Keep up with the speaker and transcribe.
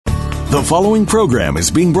The following program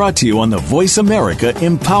is being brought to you on the Voice America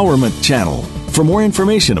Empowerment Channel. For more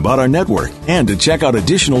information about our network and to check out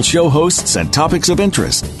additional show hosts and topics of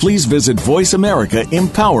interest, please visit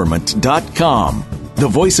voiceamericaempowerment.com. The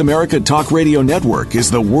Voice America Talk Radio Network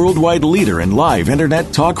is the worldwide leader in live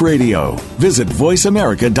Internet talk radio. Visit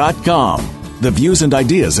voiceamerica.com. The views and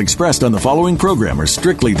ideas expressed on the following program are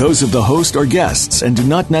strictly those of the host or guests and do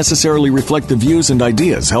not necessarily reflect the views and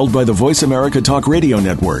ideas held by the Voice America Talk Radio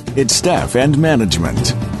Network, its staff, and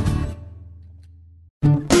management.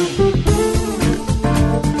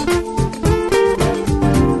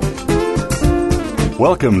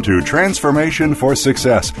 Welcome to Transformation for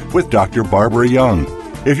Success with Dr. Barbara Young.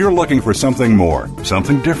 If you're looking for something more,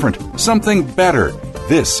 something different, something better,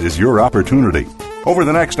 this is your opportunity. Over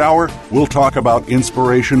the next hour, we'll talk about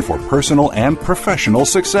inspiration for personal and professional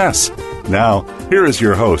success. Now, here is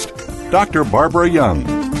your host, Dr. Barbara Young.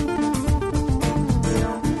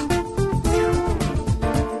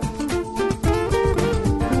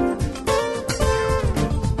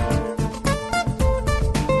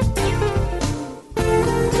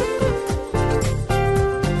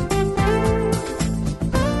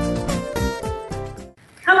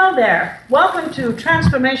 There. Welcome to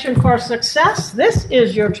Transformation for Success. This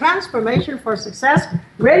is your Transformation for Success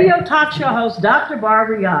radio talk show host, Dr.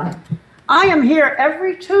 Barbara Young. I am here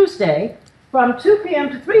every Tuesday from 2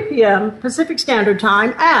 p.m. to 3 p.m. Pacific Standard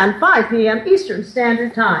Time and 5 p.m. Eastern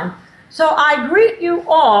Standard Time. So I greet you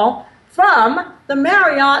all from the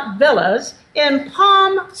Marriott Villas in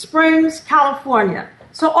Palm Springs, California.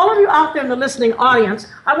 So all of you out there in the listening audience,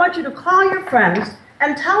 I want you to call your friends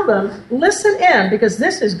and tell them, listen in, because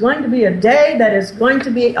this is going to be a day that is going to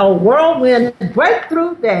be a whirlwind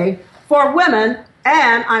breakthrough day for women,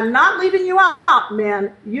 and I'm not leaving you out,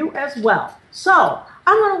 men, you as well. So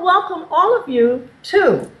I'm going to welcome all of you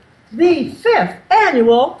to the 5th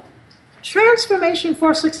annual Transformation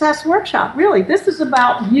for Success workshop. Really, this is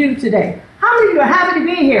about you today. How many of you are happy to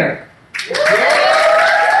be here?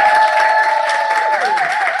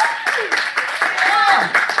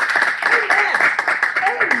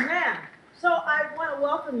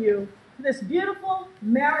 You to this beautiful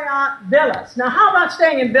Marriott Villas. Now, how about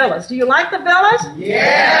staying in villas? Do you like the villas?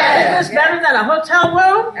 Yeah. Is this better than a hotel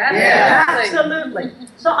room? Yeah. Absolutely.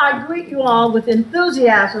 So I greet you all with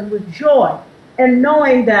enthusiasm, with joy, and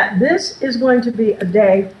knowing that this is going to be a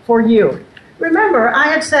day for you. Remember, I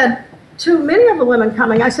had said to many of the women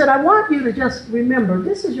coming, I said, I want you to just remember,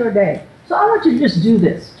 this is your day. So I want you to just do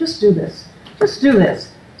this. Just do this. Just do this.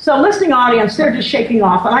 So listening audience, they're just shaking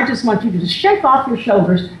off, and I just want you to just shake off your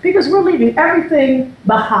shoulders because we're leaving everything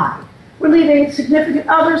behind. We're leaving significant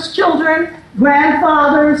others, children,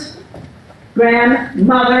 grandfathers,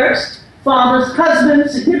 grandmothers, fathers,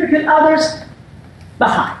 husbands, significant others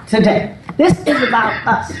behind today. This is about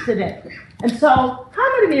us today. And so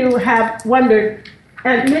how many of you have wondered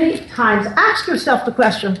and many times asked yourself the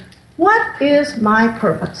question, what is my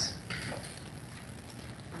purpose?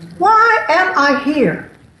 Why am I here?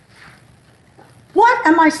 What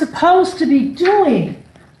am I supposed to be doing?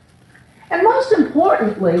 And most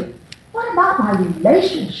importantly, what about my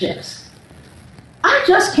relationships? I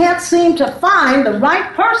just can't seem to find the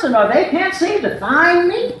right person, or they can't seem to find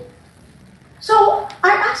me. So I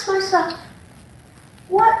ask myself,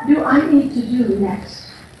 what do I need to do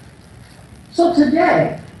next? So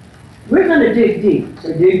today, we're going to dig deep.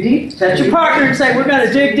 So dig deep. Touch your partner and say, we're going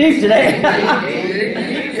to dig deep today.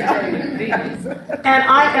 And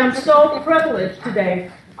I am so privileged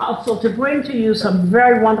today also to bring to you some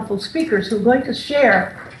very wonderful speakers who are going to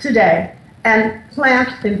share today and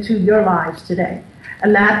plant into your lives today.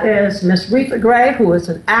 And that is Miss Retha Gray, who is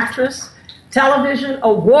an actress, television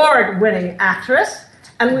award-winning actress.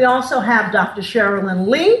 And we also have Dr. Sherilyn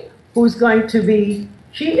Lee, who's going to be,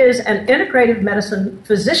 she is an integrative medicine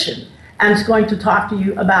physician and is going to talk to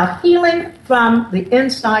you about healing from the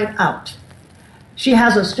inside out. She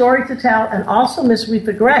has a story to tell, and also Miss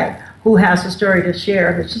Retha Gray, who has a story to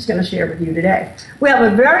share that she's going to share with you today. We have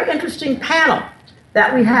a very interesting panel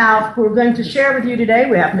that we have who are going to share with you today.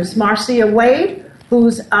 We have Miss Marcia Wade,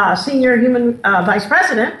 who's Senior Human Vice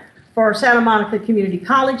President for Santa Monica Community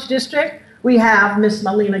College District. We have Miss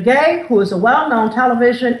Melina Gay, who is a well-known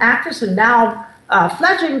television actress and now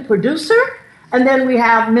fledgling producer. And then we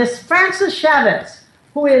have Miss Frances Chavez,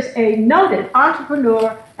 who is a noted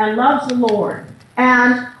entrepreneur and loves the Lord.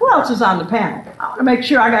 And who else is on the panel? I want to make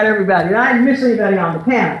sure I got everybody. I didn't miss anybody on the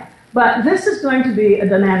panel. But this is going to be a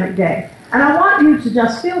dynamic day. And I want you to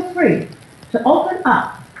just feel free to open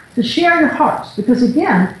up, to share your hearts. Because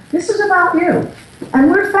again, this is about you.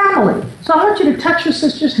 And we're family. So I want you to touch your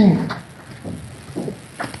sister's hand.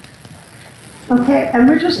 Okay, and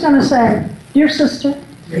we're just going to say, dear sister,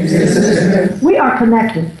 we are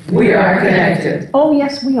connected. We are connected. Oh,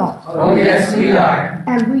 yes, we are. Oh, yes, we are.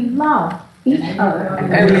 And we love each other.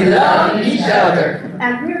 And we love each other.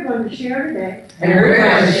 And we're going to share today. And we're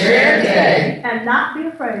going to share today. And not be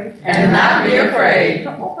afraid. And not be afraid.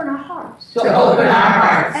 To open our hearts. To open our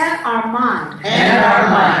hearts. And our minds. And our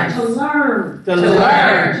minds. To learn. To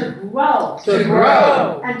learn. To grow. To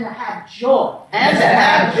grow. And to have joy. And to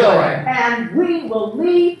have joy. And we will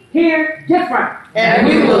leave here different. And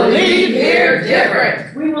we will leave here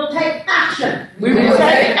different. We will take action. We will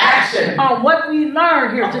take action on what we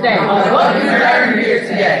learned here today. On what we learned here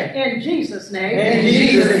today. In Jesus' name. In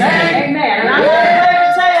Jesus' name. Amen. And I'm glad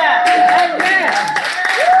to say that. Amen.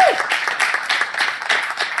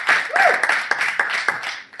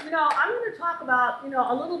 You know, I'm going to talk about,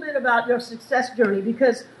 a little bit about your success journey,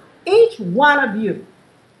 because each one of you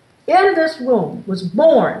in this room was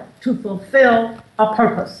born to fulfill a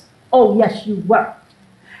purpose. Oh, yes, you were.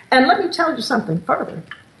 And let me tell you something further.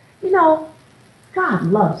 God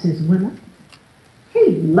loves his women.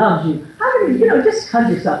 He loves you. How many, just hug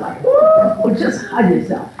yourself like, ooh, just hug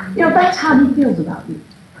yourself. That's how he feels about you.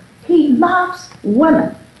 He loves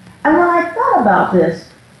women. And when I thought about this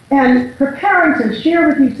and preparing to share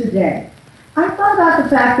with you today, I thought about the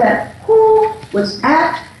fact that who was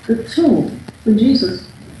at the tomb when Jesus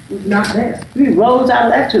was not there? He rose out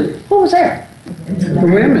of that tomb. Who was there? The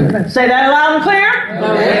women. Say that loud and clear. The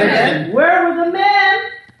women. Where were the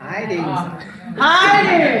men? Hiding.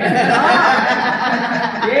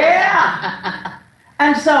 Yeah.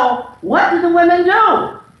 And so, what did the women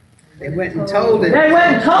do? They went and told it. They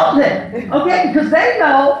went and told it. Okay, because they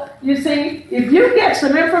know, you see, if you get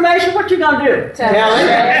some information, what you going to do? Tell it.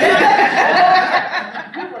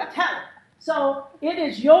 You will tell it. So, it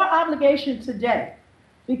is your obligation today,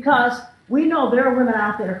 because we know there are women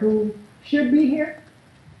out there who should be here.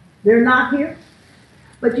 They're not here.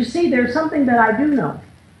 But you see, there's something that I do know.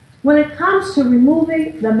 When it comes to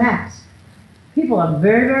removing the mask, people are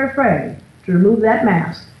very, very afraid to remove that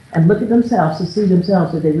mask and look at themselves to see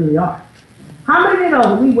themselves that they really are. How many of you know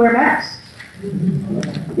that we wear masks?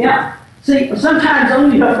 Yeah. See, sometimes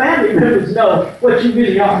only your family members know what you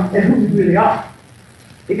really are and who you really are,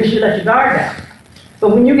 because you let your guard down.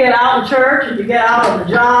 But when you get out in church and you get out on the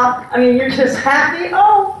job, you're just happy.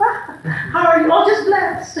 Oh, how are you? Oh, just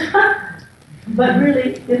blessed. But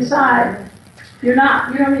really, inside, you're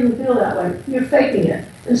not. You don't even feel that way. You're faking it.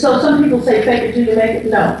 And so some people say, fake it till you make it.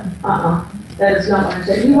 No. That is not what I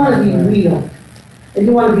said. You want to be real. And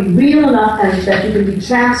you want to be real enough and that you can be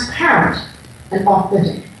transparent and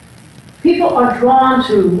authentic. People are drawn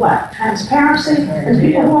to what? Transparency and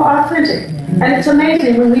people who are authentic. And it's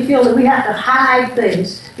amazing when we feel that we have to hide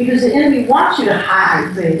things because the enemy wants you to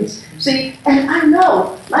hide things. See, and I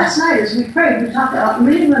know, last night as we prayed, we talked about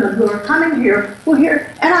many women who are coming here, who are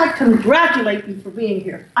here, and I congratulate you for being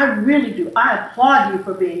here. I really do. I applaud you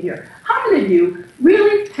for being here. How many of you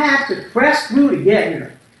really had to press through to get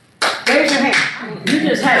here? Raise your hand. You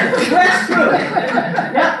just had to press through.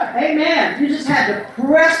 Yep, amen. You just had to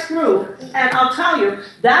press through. And I'll tell you,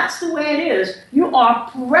 that's the way it is. You are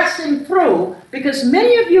pressing through because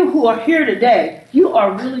many of you who are here today, you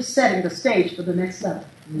are really setting the stage for the next level.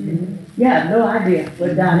 Mm-hmm. You have no idea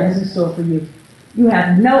what God has in store for you. You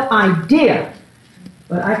have no idea.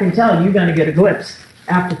 But I can tell you, you're going to get a glimpse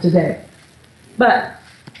after today. But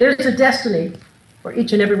there's a destiny for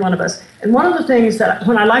each and every one of us. And one of the things that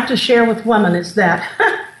when I like to share with women is that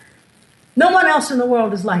no one else in the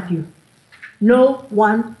world is like you. No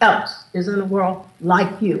one else is in the world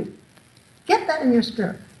like you. Get that in your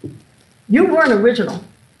spirit. You weren't original.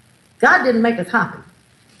 God didn't make a copy.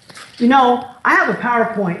 I have a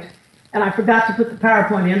PowerPoint, and I forgot to put the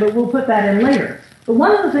PowerPoint in, but we'll put that in later. But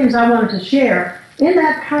one of the things I wanted to share in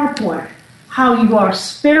that PowerPoint, how you are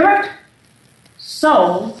spirit,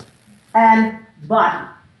 soul, and body.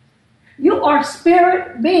 You are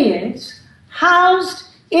spirit beings housed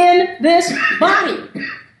in this body.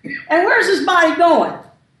 And where's this body going?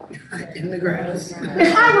 In the grass.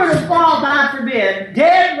 If I were to fall, God forbid,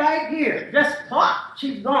 dead right here, just pop,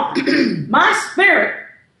 she's gone. My spirit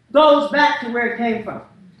goes back to where it came from.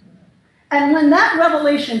 And when that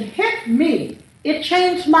revelation hit me, it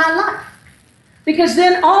changed my life. Because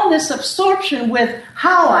then all this absorption with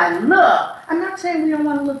how I look, I'm not saying we don't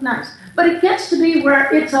want to look nice, but it gets to be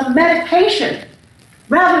where it's a medication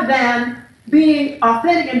rather than being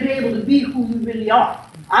authentic and being able to be who you really are.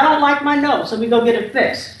 I don't like my nose, so we go get it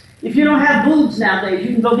fixed. If you don't have boobs nowadays,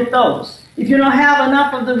 you can go get those. If you don't have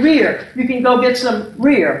enough of the rear, you can go get some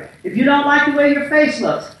rear. If you don't like the way your face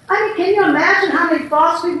looks. I mean, can you imagine how many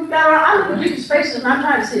false people got around? I look at people's faces and I'm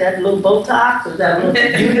trying to see that little Botox or that little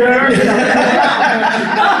neuter.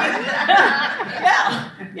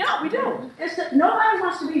 Yeah, we do. It's that nobody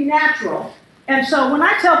wants to be natural. And so when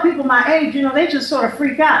I tell people my age, they just sort of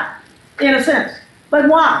freak out, in a sense. But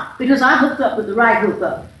why? Because I hooked up with the right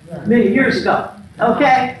hookup many years ago.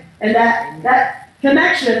 Okay? And that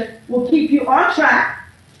connection will keep you on track,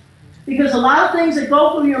 because a lot of things that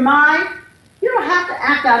go through your mind, you don't have to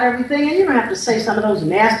act out everything, and you don't have to say some of those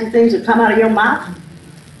nasty things that come out of your mouth.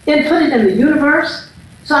 And put it in the universe.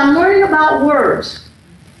 So I'm learning about words.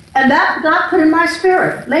 And that God put in my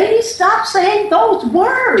spirit. Ladies, stop saying those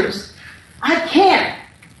words. I can't.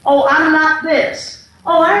 Oh, I'm not this.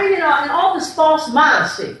 Oh, and all this false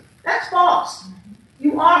modesty. That's false.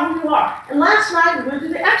 You are who you are. And last night we went to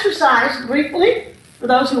the exercise briefly, for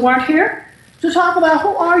those who weren't here, to talk about who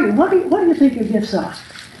are you? What do you think your gifts are?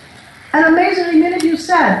 And amazingly, many of you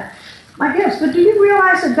said, my gifts. But do you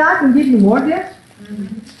realize that God can give you more gifts?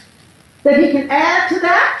 Mm-hmm. That He can add to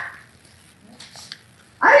that?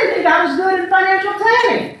 I didn't think I was good in financial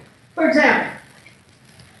planning, for example.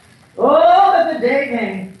 Oh, but the day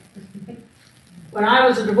came when I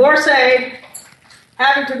was a divorcee,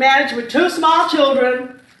 having to manage with 2 small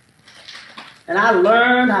children, and I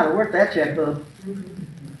learned how to work that checkbook.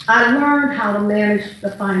 I learned how to manage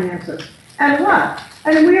the finances. And what?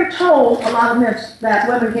 And we are told a lot of myths that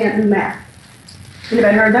women can't do math.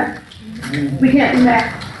 Anybody heard that? We can't do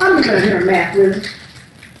math. I'm just going to hear math with us.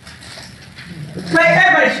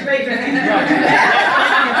 Everybody should raise their hand.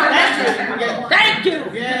 Thank you.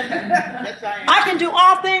 I can do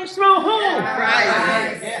all things through whom?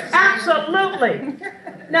 Absolutely.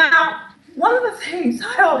 Now, one of the things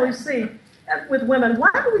I always see with women, why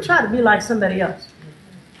do we try to be like somebody else?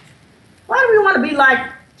 Why do we want to be like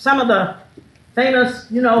some of the famous,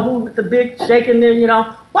 who with the big shaking there,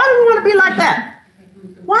 Why do we want to be like that?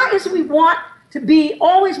 Why is it we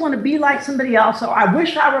always want to be like somebody else, or I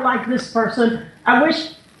wish I were like this person, I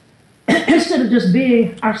wish, instead of just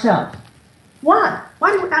being ourselves? Why?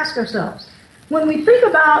 Why do we ask ourselves? When we think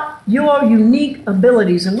about your unique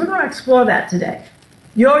abilities, and we're going to explore that today,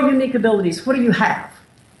 your unique abilities, what do you have?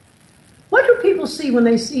 What do people see when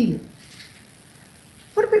they see you?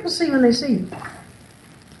 What do people see when they see you?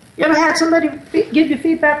 You ever had somebody give you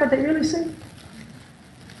feedback what they really see?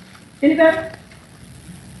 Anybody?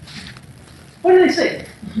 What do they see?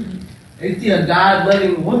 They see a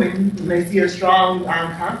God-loving woman, and they see a strong,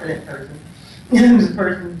 confident person. The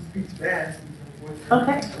person who speaks fast.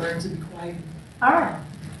 Okay. Learn to be quiet. All right.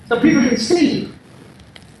 So people can see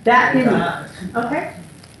that in you. Okay.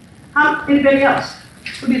 Anybody else?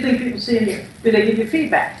 What do you think people see in you? Do they give you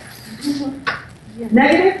feedback? Yeah.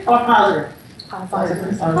 Negative or positive?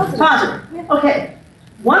 Positive. Yeah. Okay.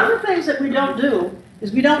 One of the things that we don't do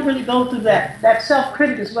is we don't really go through that. That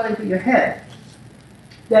self-critic is running through your head.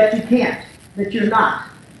 That you can't. That you're not.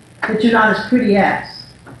 That you're not as pretty as.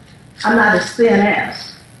 I'm not as thin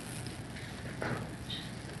as.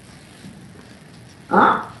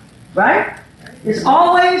 Huh? Right? It's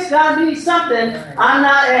always got to be something I'm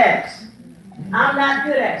not as. I'm not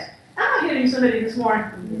good as. Am I hitting somebody this morning?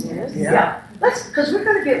 Yes. Yeah. Because we're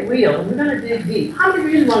going to get real and we're going to dig deep. How many of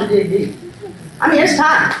you want to dig deep? I mean, it's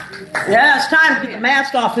time. Yeah, it's time to get the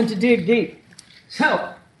mask off and to dig deep.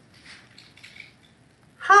 So,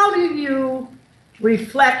 how do you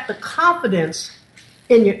reflect the confidence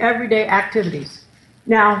in your everyday activities?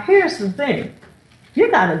 Now, here's the thing. You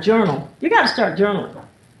got to journal. You got to start journaling.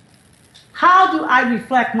 How do I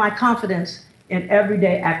reflect my confidence in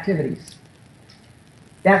everyday activities?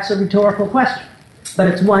 That's a rhetorical question, but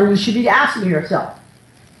it's one you should be asking yourself.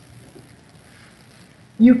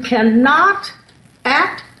 You cannot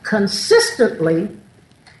act consistently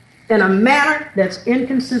in a manner that's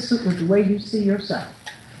inconsistent with the way you see yourself.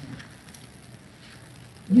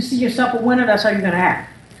 You see yourself a winner, that's how you're going to act.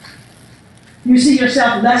 You see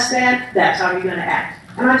yourself less than, that's how you're going to act.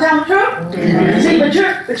 Am I telling the truth? Mm-hmm. See,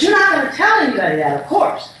 but you're not going to tell anybody that, of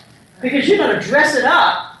course, because you're going to dress it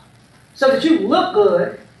up so that you look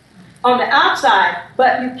good on the outside,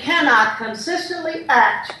 but you cannot consistently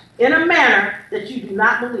act in a manner that you do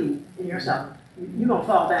not believe in yourself. You're going to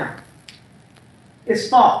fall down. It's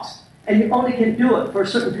false, and you only can do it for a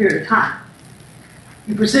certain period of time.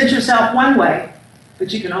 You present yourself one way,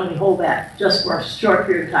 but you can only hold that just for a short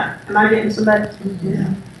period of time. Am I getting somebody?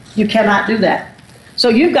 Mm-hmm. You cannot do that. So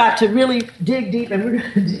you've got to really dig deep, and we're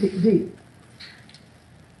going to dig deep.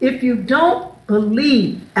 If you don't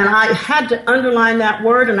Believe. And I had to underline that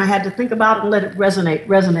word, and I had to think about it and let it resonate,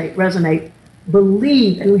 resonate, resonate.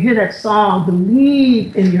 Believe. And we hear that song,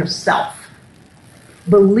 believe in yourself.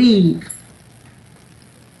 Believe.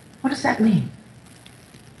 What does that mean?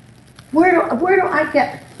 Where do I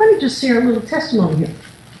get? Let me just share a little testimony here.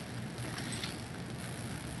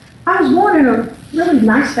 I was born in a really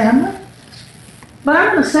nice family, but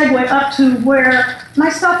I'm going to segue up to where my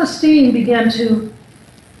self-esteem began to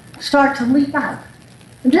start to leak out.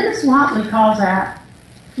 And Dennis Watley calls that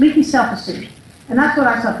leaky self-esteem. And that's what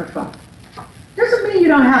I suffered from. Doesn't mean you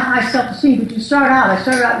don't have high self-esteem, but I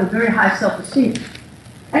started out with very high self-esteem.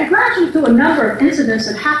 And gradually through a number of incidents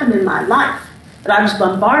that happened in my life that I was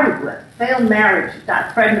bombarded with, failed marriage,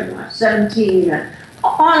 got pregnant when I was 17, and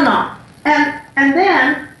on and on. And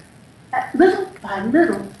then, little by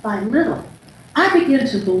little, I began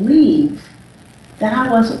to believe that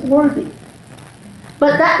I wasn't worthy.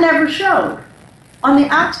 But that never showed on the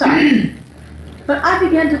outside. But I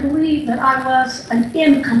began to believe that I was an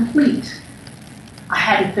incomplete. I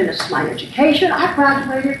hadn't finished my education. I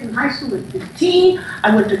graduated from high school at 15.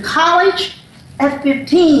 I went to college at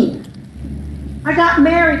 15. I got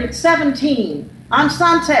married at 17 on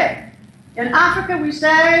Sshe. In Africa, we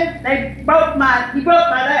say, he broke my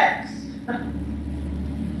legs.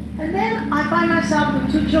 And then I find myself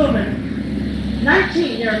with two children,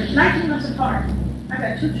 19, they're 19 months apart. I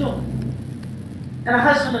got two children. And a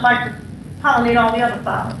husband that liked to pollinate all the other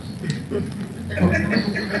flowers.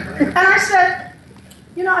 And I said,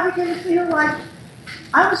 I began to feel like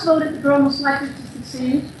I was voted the girl most likely to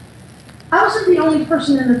succeed. I wasn't the only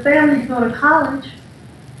person in the family to go to college,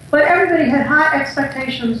 but everybody had high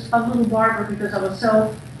expectations of little Barbara because I was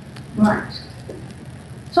so bright.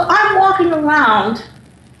 So I'm walking around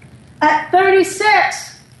at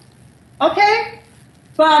 36, okay?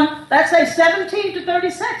 From, let's say, 17 to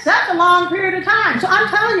 36. That's a long period of time. So I'm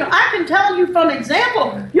telling you, I can tell you from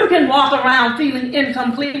example, you can walk around feeling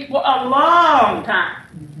incomplete for a long time.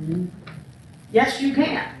 Mm-hmm. Yes, you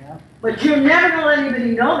can. Yeah. But you're never going to let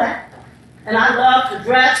anybody know that. And I love to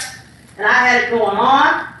dress, and I had it going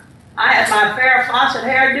on. I had my Farrah Fawcett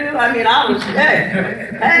hairdo. I mean, I was,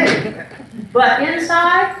 hey. But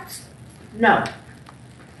inside, no.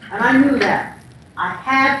 And I knew that. I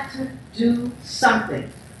had to do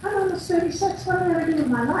something. I'm almost 36. What am I going to do with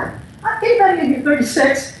my life? Anybody in your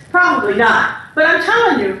 36? Probably not. But I'm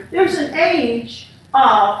telling you, there's an age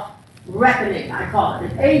of reckoning, I call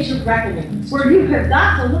it. An age of reckoning, where you have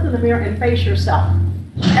got to look in the mirror and face yourself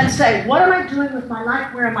and say, what am I doing with my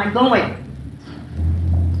life? Where am I going?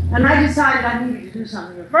 And I decided I needed to do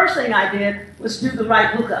something. The first thing I did was do the right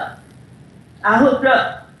hookup. I hooked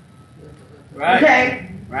up. Right.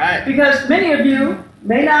 Okay? Right. Because many of you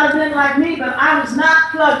may not have been like me, but I was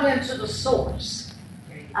not plugged into the source.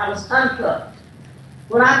 I was unplugged.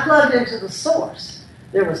 When I plugged into the source,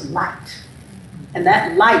 there was light. And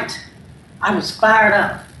that light, I was fired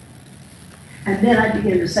up. And then I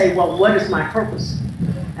began to say, well, what is my purpose?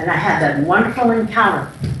 And I had that wonderful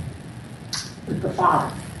encounter with the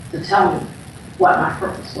Father to tell me what my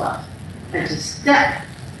purpose was and to step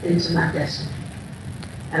into my destiny.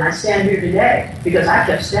 And I stand here today because I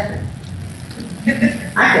kept stepping.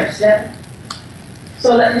 I kept stepping.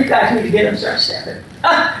 So that you guys need to get up and start stepping.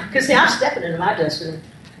 Because see, I'm stepping into my destiny.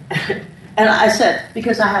 And I said,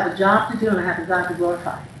 because I have a job to do and I have a God to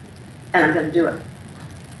glorify. And I'm going to do it.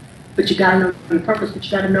 But you got to know your purpose, but you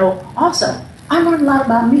got to know also, I learned a lot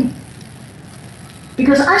about me.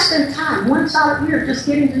 Because I spent time, 1 solid year, just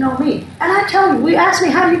getting to know me. And I tell you, we ask me,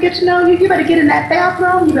 how do you get to know you? You better get in that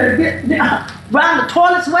bathroom. You better get around the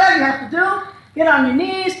toilets, whatever you have to do. Get on your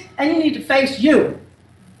knees, and you need to face you.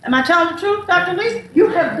 Am I telling the truth, Dr. Lee? You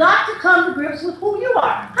have got to come to grips with who you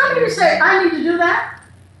are. How many of you say, I need to do that?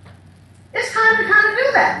 It's time to kind of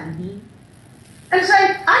do that. Mm-hmm. And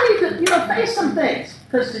say, I need to, face some things.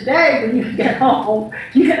 Because today, when you get home,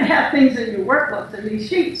 you're going to have things in your workbooks and these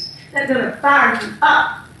sheets that are going to fire you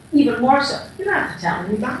up even more so. You don't have to tell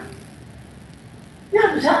anybody. You don't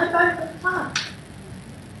have to tell anybody but the Father.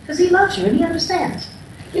 Because He loves you and He understands.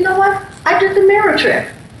 You know what? I did the mirror trick.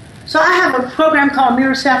 So I have a program called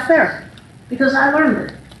Mirror Self-Therapy because I learned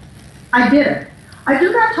it. I did it. I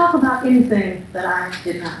do not talk about anything that I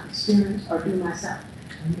did not experience or do myself.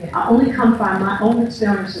 I only come from my own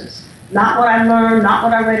experiences. Not what I learned, not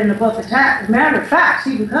what I read in the book. As a matter of fact,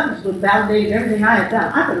 Stephen Covey's book validated everything I had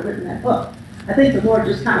done. I could have written that book. I think the Lord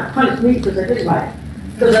just kind of punished me because I didn't write it.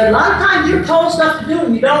 Because a lot of times you're told stuff to do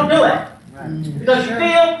and you don't do it. Right. Because you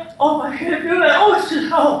feel, I can't do that. It's just,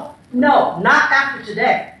 No, not after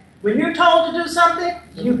today. When you're told to do something,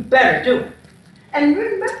 you better do it. And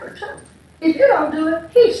remember, too, if you don't do it,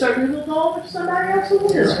 he certainly will go over to somebody else who will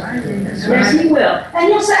do it. Yes, he will. And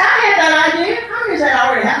you'll say, I had that idea. How many of that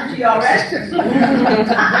already happened to you already?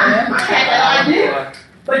 I had that idea.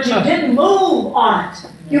 But you didn't move on it.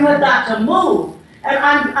 You have got to move. And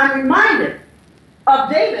I'm reminded of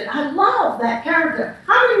David. I love that character.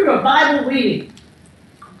 How many of you are Bible reading?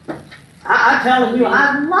 I'm telling you,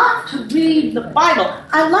 I love to read the Bible.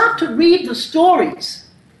 I love to read the stories.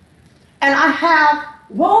 And I have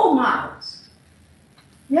role models.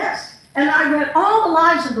 Yes. And I read all the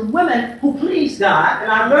lives of the women who pleased God,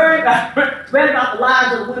 and I read about the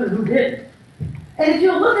lives of the women who didn't. And if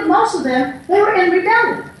you look at most of them, they were in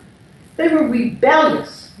rebellion. They were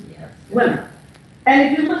rebellious women. And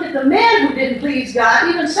if you look at the men who didn't please God,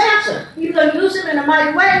 even Samson, even though he used him in a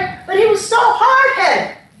mighty way, but he was so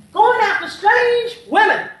hard-headed, going after strange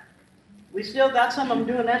women. We still got some of them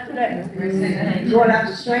doing that today. Going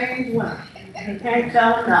after strange women. You can't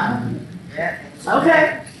tell them nothing.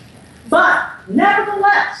 Okay? But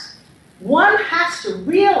nevertheless, one has to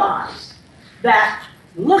realize that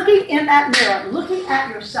looking in that mirror, looking at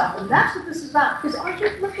yourself, and that's what this is about, is are you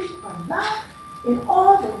looking for love in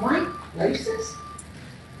all the right places?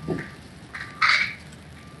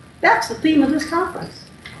 That's the theme of this conference.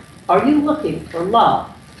 Are you looking for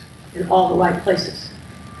love in all the right places?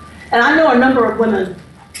 And I know a number of women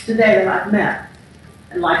today that I've met,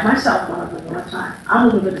 and like myself one of them one time. I'm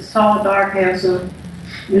a little bit tall, dark, handsome,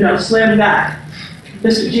 slim guy.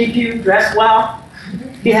 Mr. GQ, dressed well.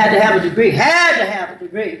 He had to have a degree. Had to have a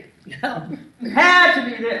degree. Had to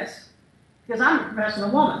be this. Because I'm a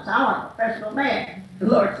professional woman, so I want a professional man. The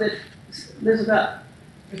Lord said, listen up.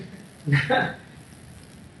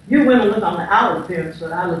 You women look on the outward appearance,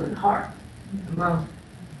 but I live in the heart.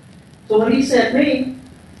 So when he sent me,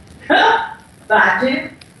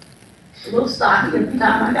 5'10", a little stocky, and the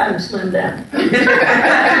time I got him slimmed down.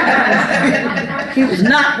 He was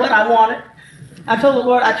not what I wanted. I told the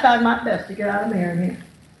Lord I tried my best to get out of marrying him.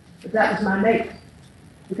 But that was my mate.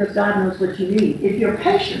 Because God knows what you need. If you're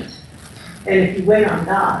patient, and if you wait on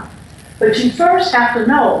God. But you first have to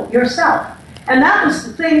know yourself. And that was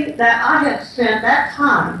the thing that I had spent that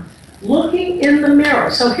time looking in the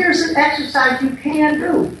mirror. So here's an exercise you can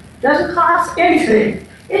do. Doesn't cost anything.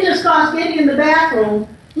 It just costs getting in the bathroom,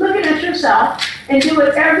 looking at yourself, and do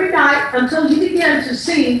it every night until you begin to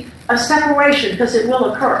see a separation, because it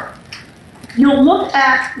will occur. You'll look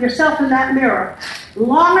at yourself in that mirror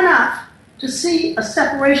long enough to see a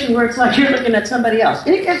separation where it's like you're looking at somebody else. Has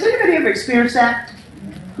anybody ever experienced that?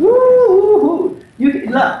 Woo-hoo-hoo.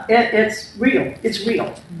 Look, it's real. It's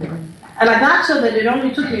real. And I got so that it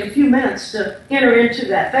only took me a few minutes to enter into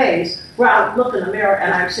that phase where I would look in the mirror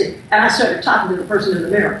and I would see. And I started talking to the person in the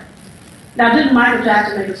mirror. Now, didn't Michael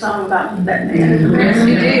Jackson make a song about that man in the mirror? Yes,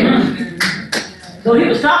 he did. So he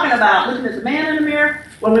was talking about looking at the man in the mirror.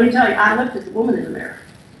 Well, let me tell you, I looked at the woman in the mirror.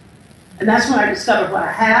 And that's when I discovered what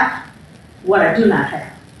I have, what I do not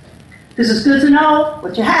have. Because it's good to know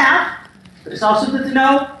what you have, but it's also good to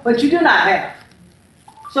know what you do not have.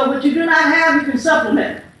 So what you do not have, you can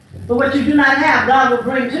supplement. But what you do not have, God will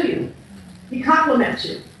bring to you. He compliments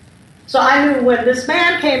you. So I knew when this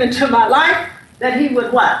man came into my life that he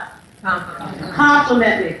would what?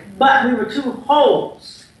 Compliment me. But we were two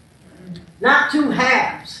wholes, not two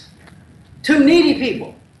halves. Two needy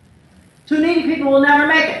people. Two needy people will never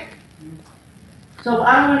make it. So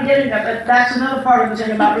I don't want to get into that, but that's another part of the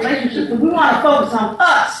thing about relationships. But we want to focus on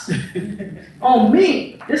us, on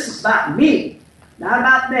me. This is about me, not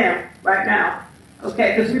about them right now.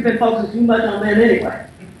 Okay, because we've been focusing too much on them anyway.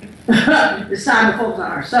 It's time to focus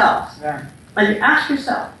on ourselves. Yeah. And you ask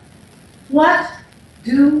yourself, what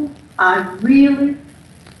do I really,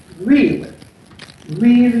 really,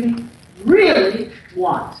 really, really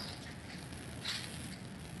want?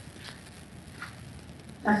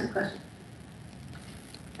 That's the question.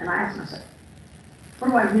 And I ask myself, what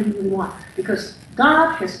do I really, really want? Because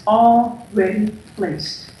God has already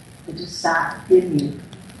placed the desire in you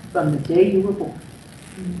from the day you were born.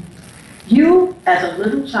 You, as a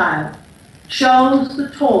little child, chose the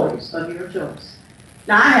toys of your choice.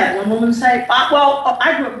 Now, I had one woman say, I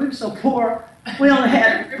grew up, we were so poor, we only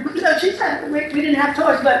had, she said, we didn't have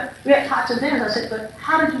toys, but we had pots and pans. I said, but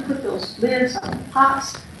how did you put those lids on the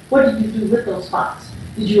pots? What did you do with those pots?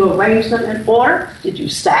 Did you arrange them in order? Did you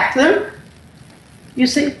stack them? You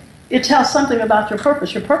see, it tells something about your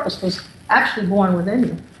purpose. Your purpose was actually born within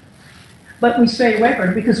you. But we stray away from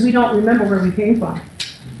it because we don't remember where we came from.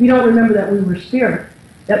 We don't remember that we were spirit,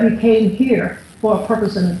 that we came here for a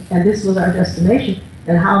purpose, and this was our destination,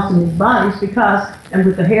 and housed in these bodies because, and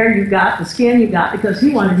with the hair you got, the skin you got, because he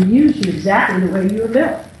wanted to use you exactly the way you were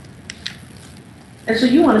built. And so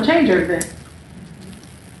you want to change everything.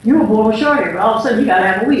 You were born with short hair, but all of a sudden you got to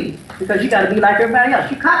have a weave because you got to be like everybody else.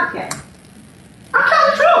 You copycat. I'm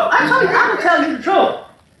telling the truth. I'm going to tell you the truth.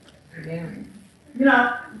 You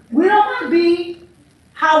know, we don't want to be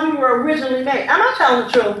how we were originally made. Am I telling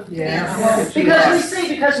the truth? Yes.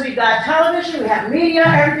 Because we've got television, we have media,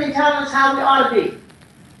 everything telling us how we ought to be.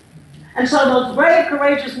 And so those brave,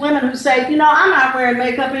 courageous women who say, you know, I'm not wearing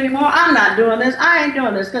makeup anymore, I'm not doing this, I ain't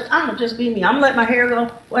doing this, because I'm going to just be me. I'm going to let my hair go,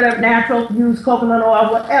 whatever, natural, use coconut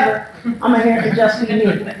oil, whatever. I'm going to hair to just be me.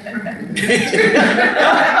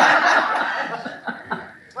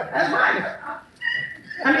 That's right.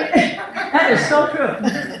 I mean, that is so true.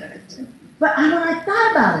 But when I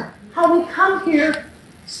thought about it, how we come here,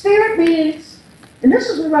 spirit beings, and this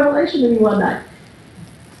is the revelation to me one night.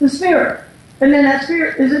 The spirit. And then that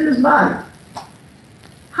spirit is in this body.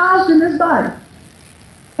 Housed in this body.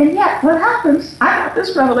 And yet, what happens, I got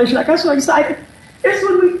this revelation, I got so excited, is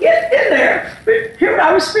when we get in there, we hear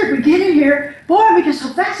our spirit, we get in here, boy, we get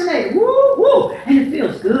so fascinated, woo, woo, and it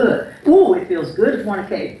feels good. Ooh, it feels good to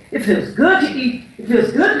fornicate. It feels good to eat. It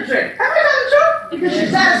feels good to drink. Have we done the truth? Because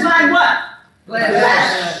you're satisfying what?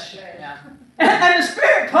 Flesh. And the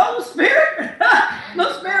spirit, total spirit,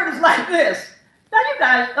 the spirit is like this. Now you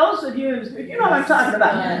guys, those of you, you know what I'm talking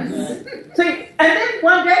about. See, and then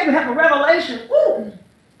one day we have a revelation. Ooh,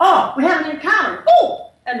 oh, we have an encounter. Ooh,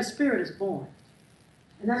 and the spirit is born.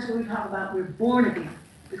 And that's what we talk about. We're born again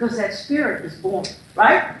because that spirit is born,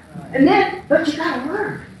 right? And then, but you got to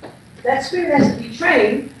learn. That spirit has to be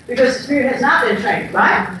trained because the spirit has not been trained,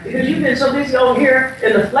 right? Because you've been so busy over here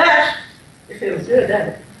in the flesh, it feels good, doesn't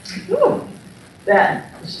it? Ooh,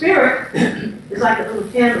 that the spirit is like a little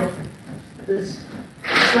candle. This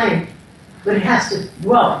flame, but it has to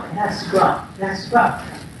grow. It has to grow. It has to grow.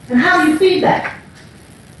 And how do you feed that?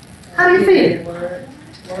 How do you feed it?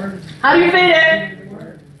 How do you feed it?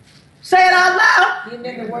 Say it out loud. Give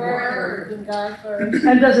me the word. In God's word.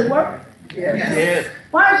 And does it work? Yes.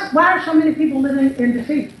 Why are so many people living in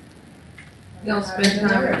defeat? You don't spend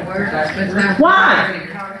time with the word.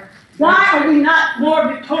 Why? Why are we not more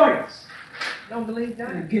victorious? Don't believe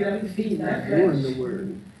that. Get up and feed that doing the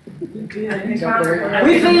word. We feed something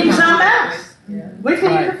else. We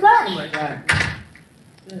feed the flesh.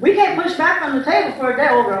 We can't push back on the table for a day.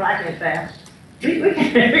 Oh, girl, I can't fast. We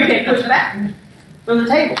can't push back from the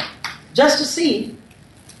table just to see.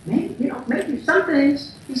 Maybe some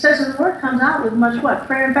things, he says in the word, comes out with much what?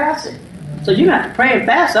 Prayer and fasting. So you have to pray and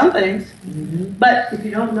fast some things. But if you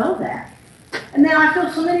don't know that, and now I feel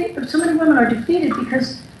so many women are defeated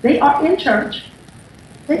because they are in church.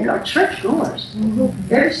 They are church goers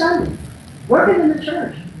every Sunday, working in the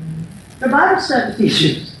church. The Bible study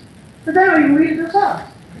teachers, but they don't even read it themselves.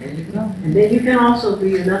 And then you can also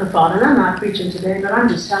read another thought, and I'm not preaching today, but I'm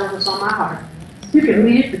just telling what's on my heart. You can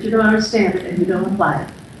read it, but you don't understand it, and you don't apply it.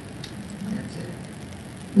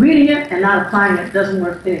 Reading it and not applying it doesn't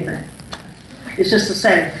work anything. It's just the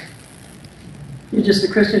same. You're just a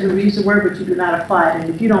Christian who reads the word, but you do not apply it, and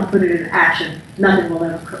if you don't put it in action, nothing will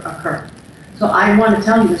ever occur. So I want to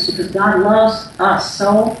tell you this because God loves us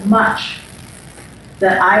so much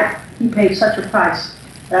that He paid such a price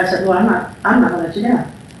that I said, well, I'm not going to let you down.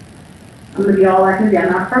 I'm going to be all I can be.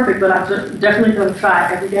 I'm not perfect, but I'm definitely going to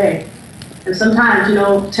try every day. And sometimes,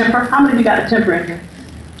 temper. How many of you got a temper in here?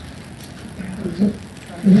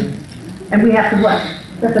 And we have to what?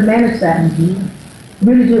 We have to manage that.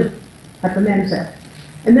 Really do have to manage that.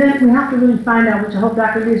 And then we have to really find out, which I hope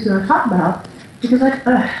Dr. Lee is going to talk about, because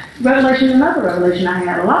another revelation I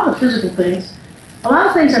had, a lot of things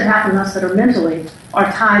that happen to us that are mentally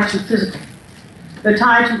are tied to physical. They're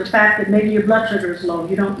tied to the fact that maybe your blood sugar is low,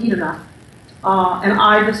 you don't eat enough. And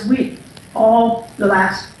I this week, all the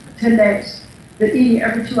last 10 days, been eating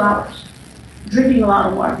every 2 hours, drinking a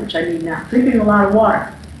lot of water, which I need now, drinking a lot of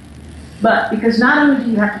water. But because not only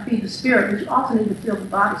do you have to feed the spirit, but you also need to feel the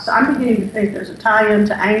body. So I'm beginning to think there's a tie-in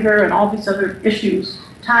to anger and all these other issues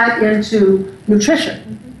tied into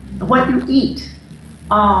nutrition, what you eat,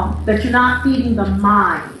 that you're not feeding the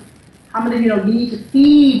mind. How many of you need to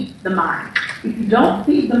feed the mind? If you don't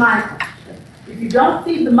feed the mind,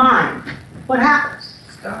 what happens?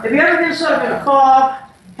 Have you ever been sort of in a fog,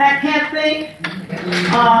 can't think? You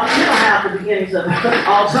don't have the beginnings of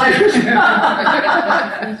Alzheimer's.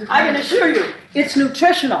 I can assure you, it's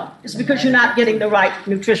nutritional. It's because you're not getting the right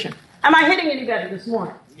nutrition. Am I hitting any better this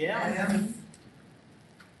morning? Yeah.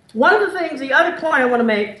 One of the things, the other point I want to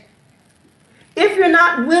make, if you're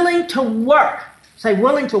not willing to work, say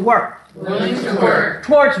willing to work. Willing to work.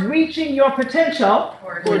 Towards reaching your potential.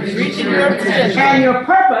 Towards reaching your potential. And your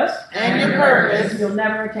purpose. And your purpose. You'll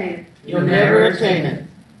never attain it. You'll never attain it.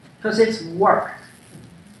 Because it's work.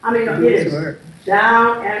 I mean, it is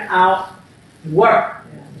down and out work.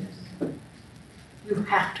 You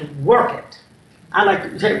have to work it. I like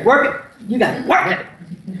to say, work it. You got to work it.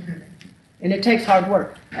 And it takes hard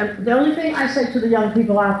work. And the only thing I say to the young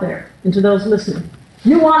people out there and to those listening,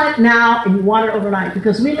 you want it now and you want it overnight,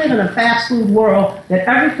 because we live in a fast food world that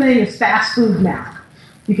everything is fast food now.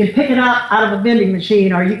 You can pick it up out of a vending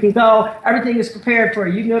machine, or you can go, everything is prepared for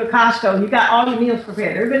you. You can go to Costco, you got all your meals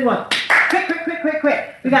prepared. Everybody wants,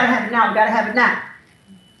 quick. We got to have it now.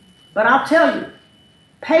 But I'll tell you,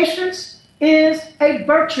 patience is a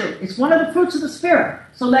virtue. It's one of the fruits of the Spirit.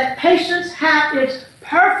 So let patience have its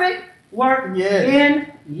perfect work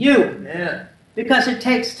in you. Yeah. Because it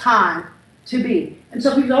takes time to be. And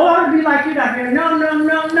so people go, oh, I want to be like you, Dr. No.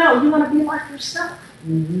 You want to be like yourself.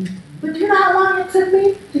 Mm-hmm. But you know how long it took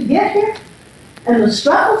me to get here? And the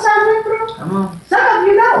struggles I went through? Come on. Some of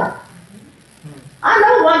you know. I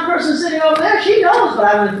know one person sitting over there, she knows what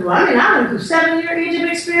I went through. I mean, I went through 7-year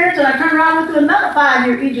Egypt experience, and I turned around and went through another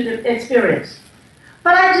 5-year Egypt experience.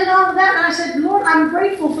 But I did all of that, and I said, Lord, I'm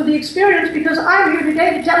grateful for the experience, because I'm here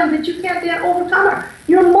today to tell you that you can't be an overcomer.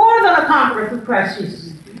 You're more than a conqueror through Christ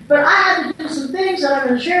Jesus. But I had to do some things that I'm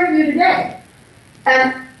going to share with you today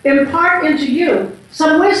and impart into you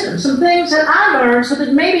some wisdom, some things that I learned, so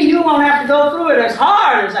that maybe you won't have to go through it as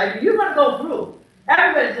hard as I do. You're going to go through.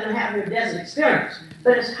 Everybody's going to have their desert experience.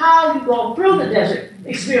 But it's how you go through the desert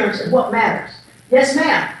experience that what matters. Yes,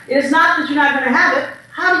 ma'am. It's not that you're not going to have it.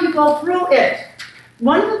 How do you go through it?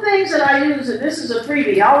 One of the things that I use, and this is a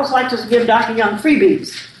freebie, I always like to give Dr. Young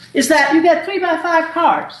freebies, is that you get 3x5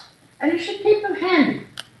 cards, and you should keep them handy.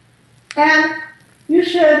 And you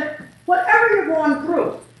should, whatever you're going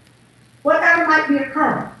through, whatever might be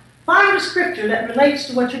occurring, find a scripture that relates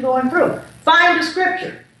to what you're going through. Find a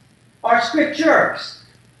scripture or scriptures.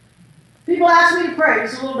 People ask me to pray.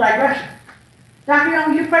 It's a little digression. Dr.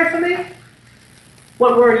 Young, you pray for me?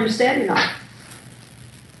 What word are you standing on?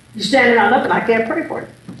 You're standing on nothing. I can't pray for you.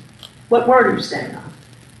 What word are you standing on?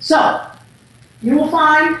 So, you will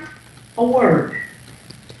find a word.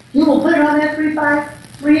 You will put it on that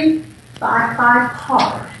 3x5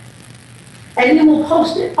 card. And you will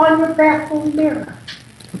post it on your bathroom mirror.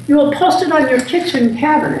 You will post it on your kitchen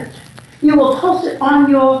cabinet. You will post it on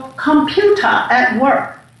your computer at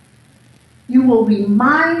work. You will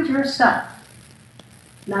remind yourself,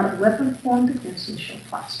 not a weapon formed against you shall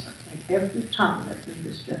prosper, and every tongue that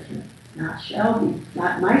is judgment, not shall be,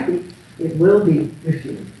 not might be, it will be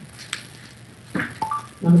refuted.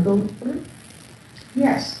 Want to go through?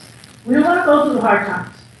 Yes. We don't want to go through the hard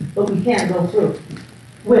times, but we can go through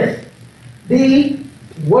with the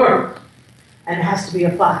Word, and it has to be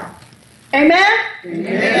applied. Amen?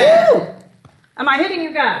 Amen. Woo! Am I hitting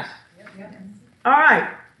you guys? Yep. All right.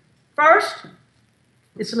 First,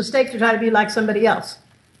 it's a mistake to try to be like somebody else.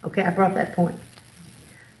 Okay, I brought that point.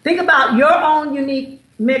 Think about your own unique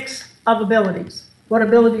mix of abilities. What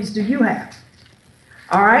abilities do you have?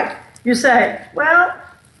 All right? You say, well,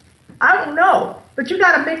 I don't know, but you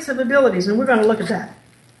got a mix of abilities, and we're going to look at that.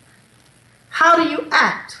 How do you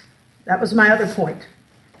act? That was my other point.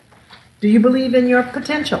 Do you believe in your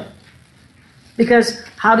potential? Because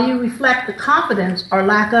how do you reflect the confidence or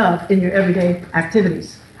lack of in your everyday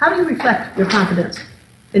activities? How do you reflect your confidence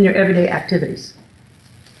in your everyday activities?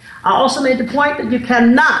 I also made the point that you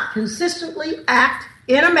cannot consistently act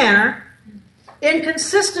in a manner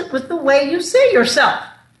inconsistent with the way you see yourself.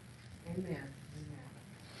 Amen.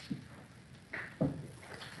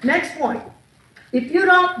 Next point. If you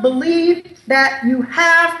don't believe that you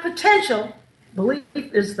have potential, belief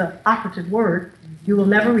is the operative word, you will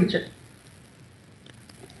never reach it.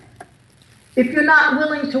 If you're not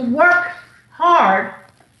willing to work hard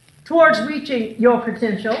towards reaching your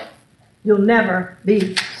potential, you'll never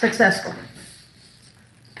be successful.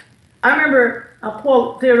 I remember a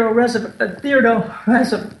quote Theodore Roosevelt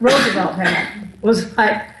had, was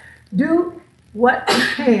like, do what you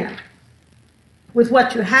can with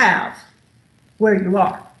what you have where you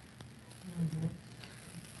are.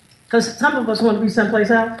 Because some of us want to be someplace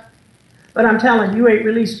else, but I'm telling you, you ain't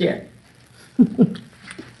released yet.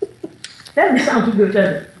 That doesn't sound too good,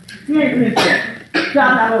 does it? You ain't released yet.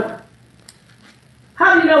 Job not over.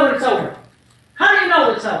 How do you know when it's over? How do you know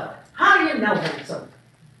when it's over? How do you know when it's over?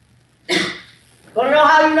 Want to know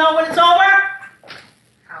how you know when it's over?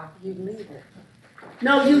 How you leave it?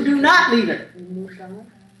 No, you do not leave it. You move on.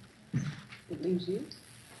 It leaves you.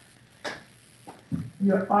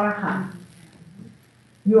 You're on a high.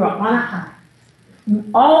 You are on a high. You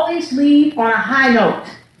always leave on a high note.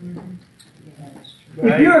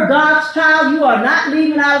 Right. If you're God's child, you are not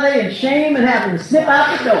leaving out of there in shame and having to slip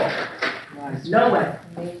out the door. Right. No way.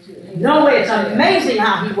 No way. It's amazing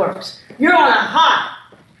how he works. You're on a high.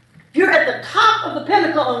 You're at the top of the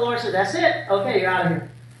pinnacle, and the Lord said, that's it. Okay, you're out of here.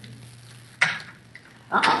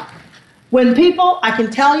 When people, I can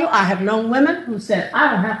tell you, I have known women who said,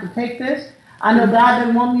 I don't have to take this. I know God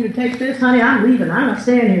didn't want me to take this. Honey, I'm leaving. I'm not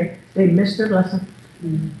staying here. They missed their blessing.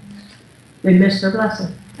 They missed their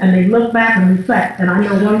blessing. And they look back and reflect. And I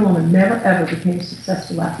know one woman never, ever became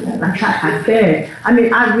successful after that. I begged. I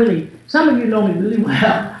mean, I really, some of you know me really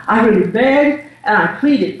well. I really begged and I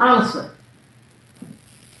pleaded, honestly.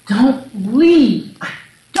 Don't leave.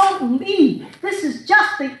 Don't leave. This is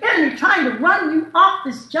just the enemy trying to run you off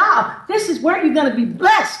this job. This is where you're going to be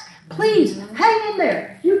blessed. Please, hang in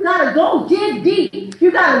there. You got to go dig deep. You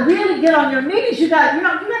got to really get on your knees. You got to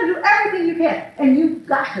do everything you can. And you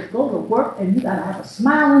got to go to work and you got to have a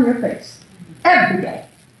smile on your face every day.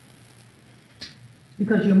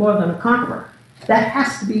 Because you're more than a conqueror. That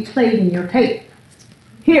has to be played in your tape.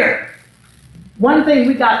 Here, one thing,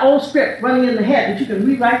 we got old script running in the head, but you can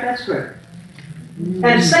rewrite that script.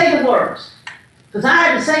 And say the words. Because I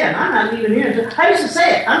had to say it. I'm not leaving here until, I used to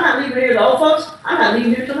say it. I'm not leaving here, the old folks. I'm not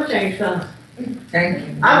leaving here till my change comes. Thank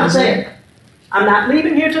you. I would say it. I'm not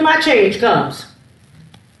leaving here till my change comes.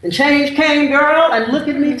 And change came, girl, and look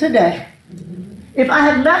at me today. If I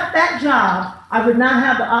had left that job, I would not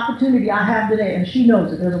have the opportunity I have today. And she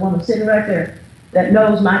knows it. There's a woman sitting right there that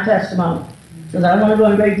knows my testimony. Because I don't want to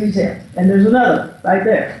go in great detail. And there's another right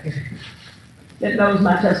there that knows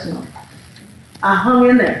my testimony. I hung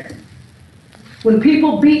in there. When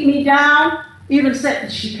people beat me down, even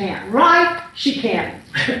said, she can't write, she can't.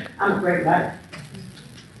 I'm a great writer.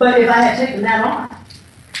 But if I had taken that on,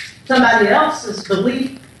 somebody else's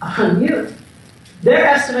belief on you, their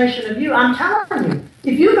estimation of you, I'm telling you,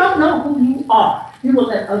 if you don't know who you are, you will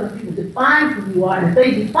let other people define who you are. And if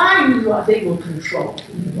they define who you are, they will control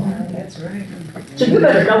who you are. That's right. So you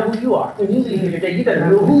better know who you are. When you leave here today, you better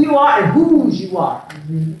know who you are and whose you are.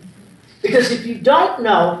 Because if you don't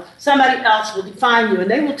know, somebody else will define you,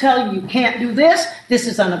 and they will tell you, you can't do this, this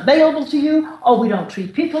is unavailable to you, oh, we don't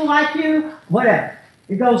treat people like you, whatever.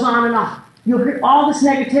 It goes on and on. You'll hear all this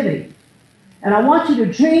negativity. And I want you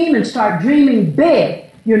to dream and start dreaming big.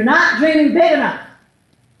 You're not dreaming big enough.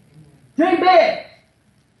 Dream big.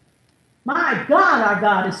 My God, our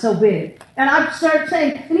God is so big. And I started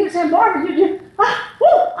saying, and he was saying, Barbara,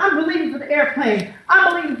 I'm believing for the airplane.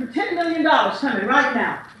 I'm believing for $10 million coming right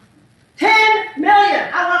now. 10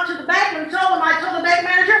 million. I went to the bank and told the bank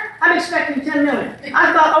manager, I'm expecting 10 million.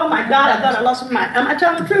 I thought, oh my God, I thought I lost my mind. Am I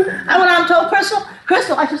telling the truth? I went out and told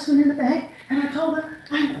Crystal, I just went in the bank and I told her,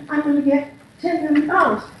 I'm going to get $10 million.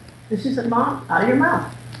 And she said, Mom, out of your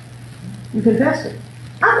mouth. You confessed it.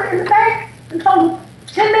 I went in the bank and told him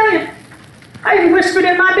 10 million. I even whispered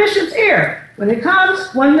in my bishop's ear, when it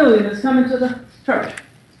comes, 1 million is coming to the church.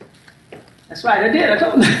 That's right, I did. I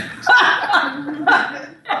told him.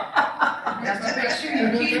 Just to make sure you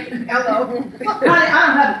keep hello. Honey, I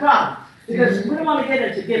don't have a problem. Because we don't want to get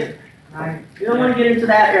into giving. Right. We don't want to get into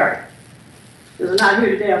that area. Because I'm not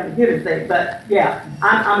here today on the giving thing. But yeah,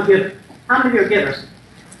 I'm a giver. How many of you are givers?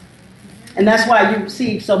 And that's why you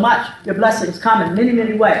receive so much. Your blessings come in many,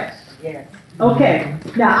 many ways. Yes. Okay.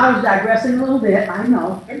 Now, I was digressing a little bit. I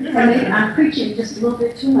know. Honey, I'm preaching just a little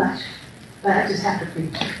bit too much. But I just have to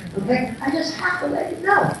preach. Okay? I just have to let you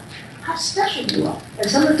know how special you are. And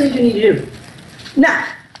some of the things you need to do. Now,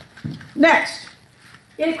 next.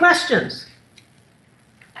 Any questions?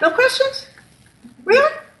 No questions?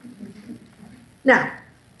 Really? Now,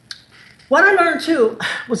 what I learned too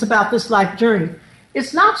was about this life journey.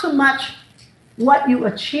 It's not so much what you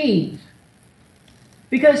achieve.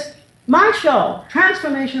 Because my show,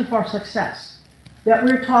 Transformation for Success, that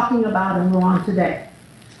we're talking about and we're on today,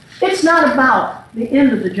 it's not about the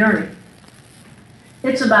end of the journey.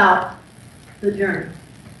 It's about the journey.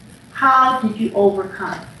 How did you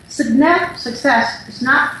overcome? Success is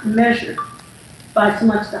not measured by so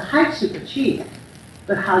much the heights you've achieved,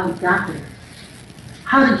 but how you got there.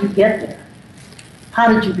 How did you get there?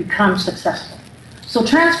 How did you become successful? So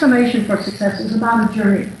transformation for success is about a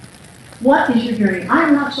journey. What is your journey?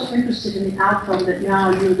 I'm not so interested in the outcome that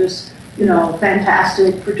now you're this,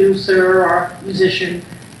 fantastic producer or musician.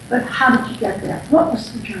 But how did you get there? What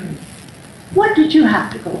was the journey? What did you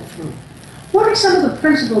have to go through? What are some of the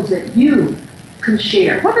principles that you can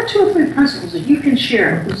share? What are 2 or 3 principles that you can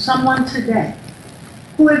share with someone today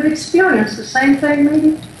who have experienced the same thing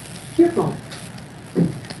maybe you're going through?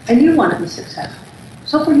 And you want to be successful.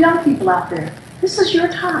 So for young people out there, this is your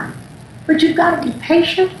time. But you've got to be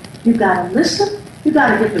patient. You've got to listen. You've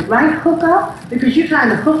got to get the right hookup because you're trying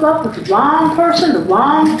to hook up with the wrong person, the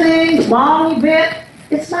wrong thing, the wrong event.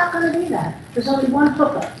 It's not going to be that. There's only one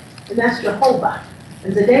hookup. and that's Jehovah.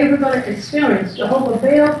 And today we're going to experience Jehovah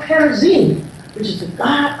Baal Perazim, which is the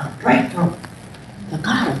God of breakthrough. The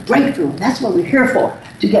God of breakthrough. That's what we're here for,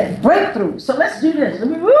 to get breakthrough. So let's do this.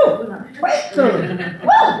 We're going to break through. Woo!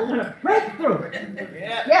 We're going to break through.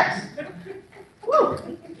 Yes. Woo!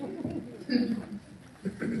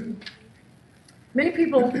 Many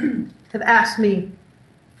people have asked me,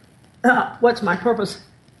 what's my purpose?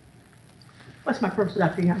 What's my purpose,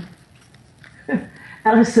 Dr. Young?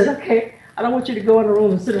 And I said, okay, I don't want you to go in the room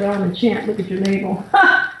and sit around and chant, look at your navel,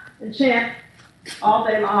 and chant all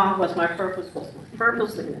day long. What's my purpose? What's my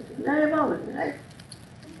purpose? Looking at your navel, looking at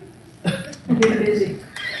Get busy.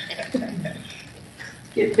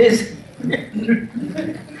 Get busy. Get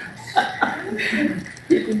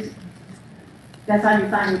busy. That's how you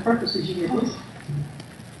find your purpose, is you get busy.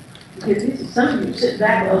 You get busy. Some of you sit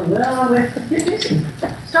back and go, well, get busy.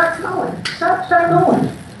 Start flowing. Start going.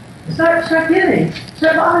 Start giving.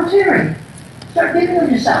 Start volunteering. Start giving of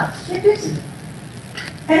yourself. Get busy.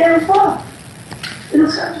 And it'll flow.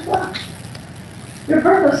 It'll start to flow. Your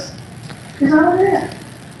purpose is over there.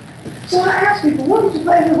 So I ask people, what did you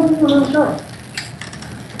play with when you were a little girl?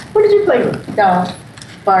 What did you play with? Doll.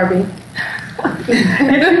 Barbie.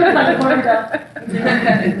 And you look like a Barbie doll.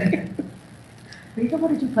 Rita,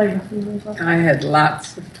 what did you play with when you were a little girl? I had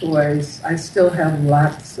lots of toys. I still have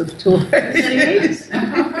lots of toys.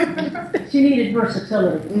 She needed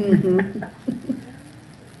versatility. Mm-hmm.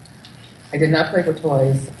 I did not play with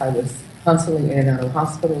toys. I was constantly in and out of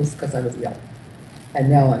hospitals because I was young. And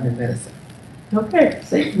now I'm in medicine. Okay,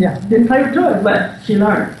 see? Yeah. Didn't play with toys, but she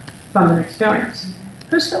learned from an experience.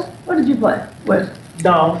 Crystal, what did you play with?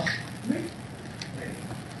 Dolls.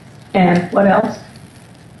 And what else?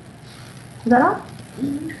 Is that all?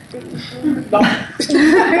 And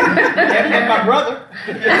my brother.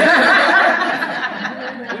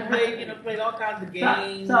 We played all kinds of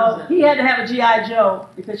games. So he had to have a G.I. Joe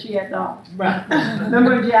because she had dolls. Right.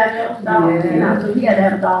 Remember G.I. Joe's dolls? Yeah. So he had to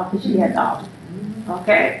have a doll because she had dolls.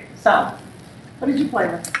 Okay, so what did you play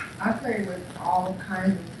with? I played with all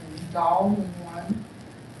kinds of things. Dolls was one.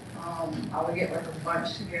 I would get like a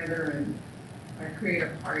bunch together and I'd create a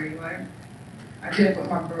party like. I did it with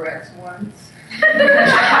my barrettes once. I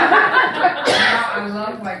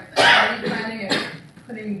love like party planning and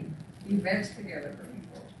putting events together for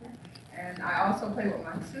people. And I also played with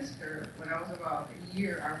my sister when I was about a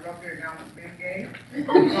year. I rubbed her down with Bengay.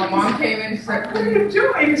 My mom came in and said, "What are you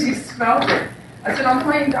doing?" And she smelled it. I said, "I'm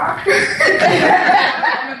playing doctor."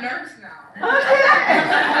 I'm a nurse now.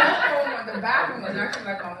 The bathroom was actually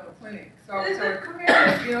like my little clinic. So come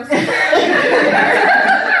here, you know.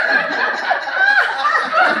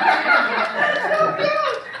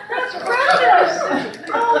 That's precious.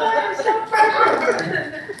 Oh, that is so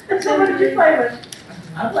precious. So what did you play with?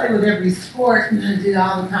 I played with every sport and I did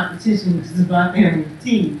all the competitions because about having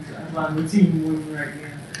teams. So I'm on the team when we're right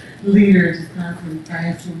now. Leaders just constantly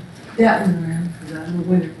passing that one around because I'm a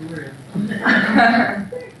winner for real.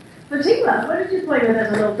 Fatima, what did you play with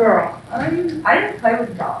as a little girl? I didn't play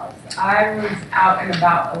with dolls. I was out and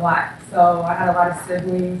about a lot. So I had a lot of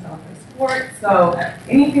siblings. I played sports. So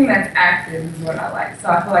anything that's active is what I like. So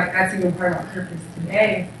I feel like that's even part of my purpose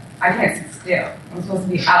today. I can't sit still. I'm supposed to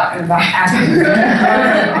be out and about active.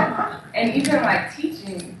 And even like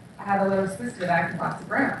teaching, I had a little sister that I could boss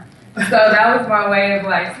around. So that was my way of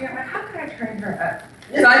like, see, I'm like, how can I train her up?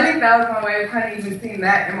 So I think that was my way of kind of even seeing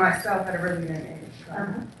that in myself at a really young age. So.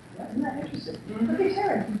 Isn't that interesting? Look at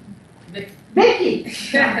Terry. Vicky. Vicky!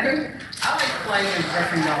 I like playing and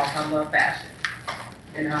dressing dolls. I love fashion.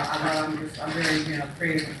 And I'm very,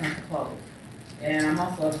 creative when it comes to clothes. And I'm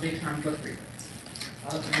also a big time book reader. I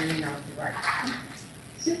was reading, I was writing.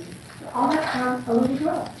 See, all that time, a little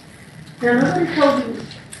girl. Now, nobody told you to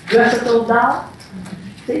dress up those dolls.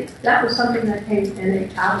 See, that was something that came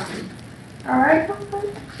innate out of you. All right?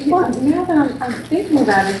 Well, now that I'm thinking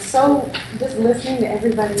about it, so just listening to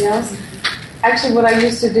everybody else, actually what I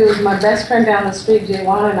used to do is my best friend down the street,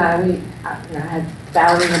 Jaywana, and I had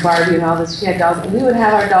Ballerina Barbie and all this, she had dolls, and we would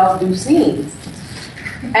have our dolls do scenes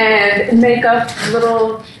and make up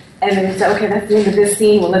little, and then we'd say, okay, that's the end of this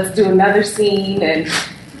scene, well, let's do another scene, and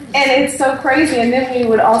it's so crazy. And then we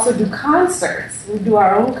would also do concerts. We'd do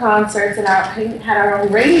our own concerts and had our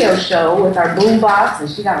own radio show with our boombox, and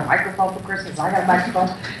she got a microphone for Christmas, I got a microphone,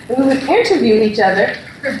 and we would interview each other.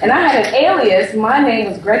 And I had an alias. My name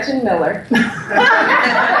was Gretchen Miller. I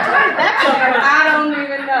don't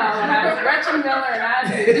even know. And I was Gretchen Miller, and I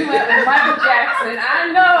did a duet with Michael Jackson.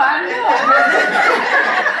 I know.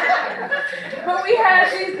 But we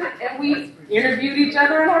had these, and we interviewed each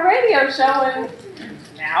other on our radio show,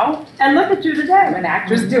 now And look at you today. I'm an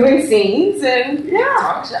actress doing scenes and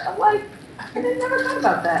Yeah. I'm like, I never thought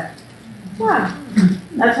about that. Wow.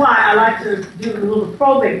 That's why I like to do a little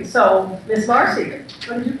probing. So, Miss Marcy,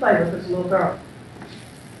 what did you play with as a little girl?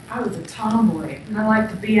 I was a tomboy, and I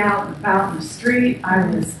liked to be out and about in the street. I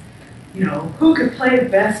was, who could play the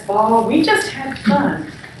best ball? We just had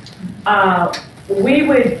fun. We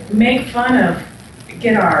would make fun of,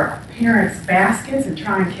 get our parents' baskets and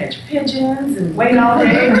try and catch pigeons and wait all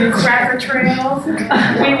day and do cracker trails. We would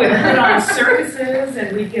put on circuses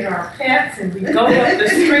and we'd get our pets and we'd go up the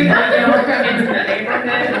street, into the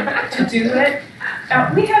neighborhood to do it.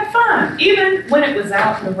 We had fun, even when it was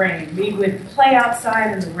out in the rain. We would play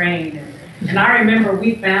outside in the rain. And I remember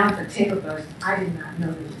we found potato bugs. I did not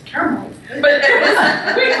know they were termites, but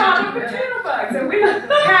we called them potato bugs. And we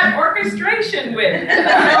had orchestration with these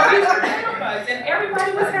potato bugs. And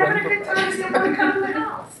everybody was having a good time and they would come to the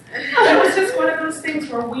house. It was just one of those things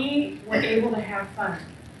where we were able to have fun.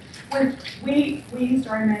 We used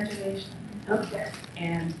our imagination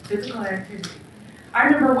and physical activity. I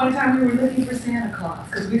remember one time we were looking for Santa Claus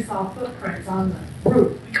because we saw footprints on the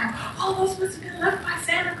roof. We go, oh, those must have been left by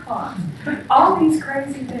Santa Claus. All these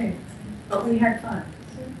crazy things, but we had fun.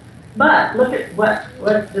 But look at what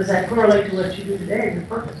does that correlate to what you do today, your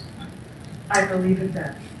purpose? I believe it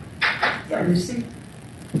does. So you see,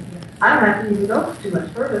 I don't have to even go too much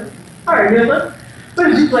further. All right, Nilla, what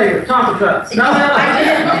did you play with? Tonka trucks? No, I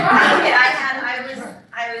did.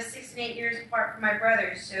 I was 6 and 8 years apart from my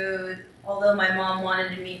brothers, so although my mom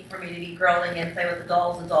wanted for me to be girling and play with the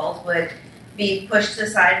dolls would be pushed to the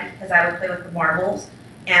side because I would play with the marbles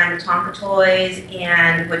and the Tonka toys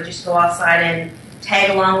and would just go outside and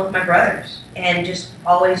tag along with my brothers and just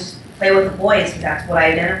always play with the boys because that's what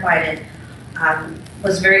I identified and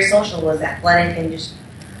was very social, was athletic and just,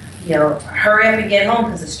 hurry up and get home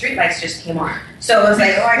because the street lights just came on. So it was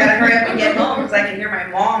like, I got to hurry up and get home because I can hear my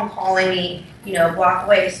mom calling me, a block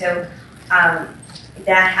away. So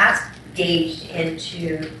that has gauged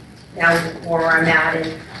into now where I'm at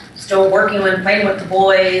and still working and playing with the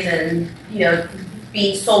boys and,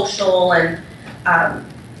 being social and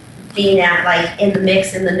being in the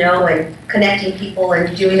mix, in the know and connecting people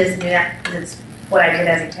and doing this and doing that because it's what I did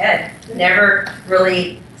as a kid. Never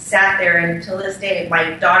really sat there until this day.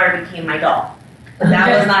 My daughter became my doll. But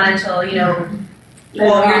that was not until,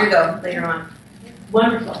 12 years ago, later on.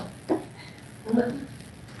 Wonderful.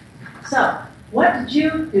 So, what did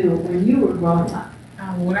you do when you were growing up?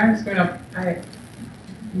 When I was growing up,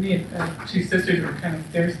 me and two sisters were kind of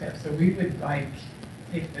stair steps, so we would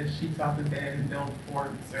take the sheets off the bed and build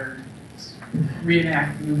forts or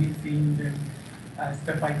reenact movie scenes and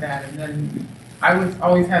stuff like that. And then I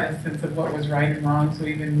always had a sense of what was right and wrong. So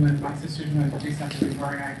even when my sisters wanted to do something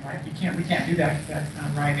wrong, I'm like, we can't do that because that's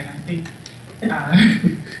not right. And I think,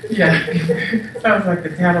 sounds like the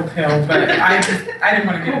tattletale, but I didn't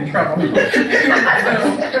want to get in trouble.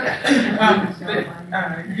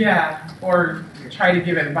 Or try to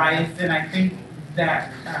give advice. And I think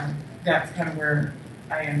that that's kind of where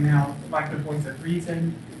I am now, like the voice of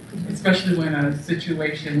reason. Especially when a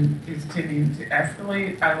situation is tending to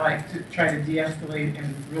escalate, I like to try to de-escalate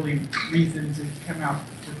and really reason to come out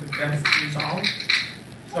with the best result.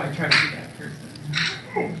 So I try to be that person.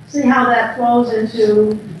 See how that flows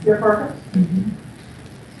into your purpose? Mm-hmm.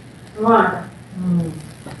 Veronica.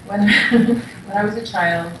 When I was a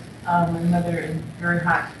child, my mother, in very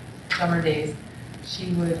hot summer days,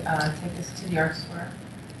 she would take us to the art store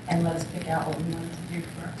and let us pick out what we wanted to do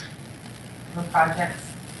for projects.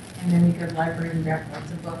 And then we go to the library and grab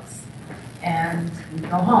lots of books. And we'd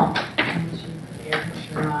go home. And she would put the air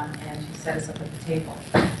conditioner on and she'd set us up at the table.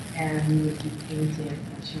 And we would keep painting.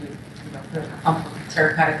 And she would put a clump of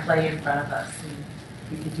terracotta clay in front of us. And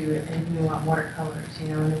we could do anything we want, watercolors,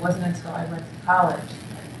 And it wasn't until I went to college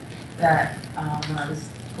that when I was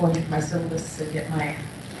going through my syllabus to get my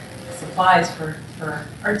supplies for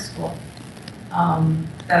art school,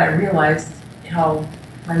 that I realized how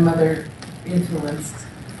my mother influenced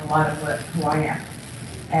a lot of who I am.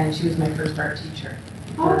 And she was my first art teacher.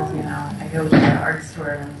 Because, I go to the art store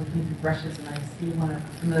and I'm looking through brushes and I see a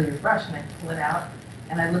familiar brush and I pull it out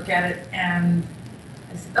and I look at it and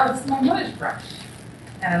I said, oh, this is my mother's brush.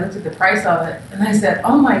 And I looked at the price of it and I said,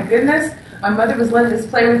 oh my goodness, my mother was letting us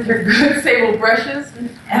play with her good sable brushes.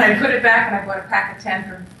 And I put it back and I bought a pack of 10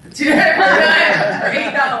 for $8.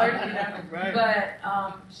 Right. But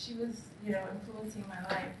she was, influencing my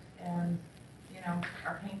life and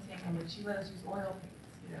our painting. I mean, she let us use oil paints.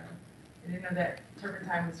 I didn't know that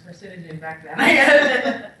turpentine was carcinogen back then.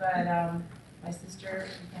 But my sister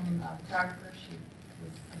became a photographer. She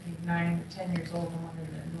was, I think, 9 or 10 years old and wanted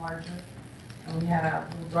to enlarge her. and we had a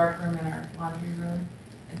little dark room in our laundry room.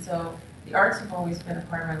 And so the arts have always been a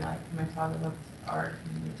part of my life. My father loved art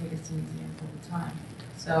and would take us to museums all the time.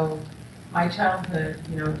 So my childhood,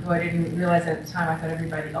 though I didn't realize at the time, I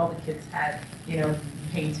thought all the kids had,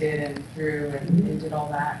 painted and drew and did all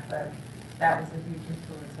that, but that was a huge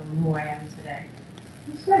influence on who I am today.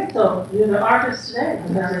 That's great. So you're the artist today.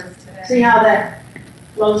 See how that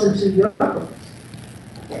flows into your book.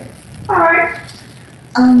 Okay. All right.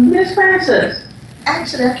 Miss Francis.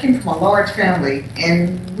 Actually, I came from a large family,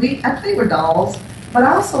 and I played with dolls, but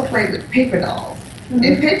I also played with paper dolls. Mm-hmm.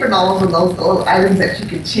 And paper dolls were those little items that you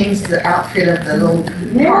could change the outfit of the little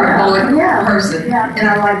cardboard person, and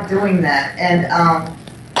I liked doing that. And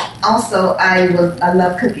also, I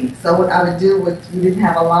love cooking. So what I would do was, we didn't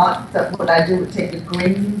have a lot, but what I do would take the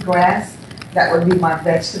green grass, that would be my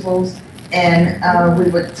vegetables, and we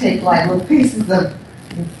would take like little pieces of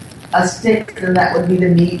a stick, and that would be the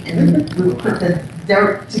meat, and we would put the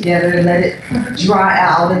dirt together and let it dry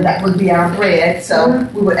out, and that would be our bread. So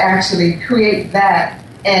we would actually create that.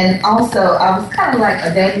 And also, I was kind of like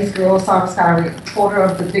a daddy's girl, so I was kind of a reporter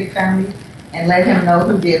of the big family and let him know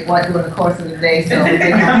who did what during the course of the day, so it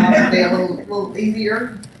made my house a little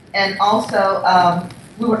easier. And also,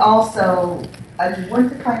 we would also, I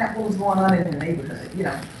wanted to find out what was going on in the neighborhood,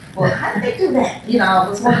 Well, how did they do that? I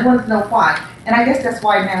was wanted to know why. And I guess that's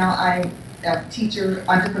why now I'm a teacher,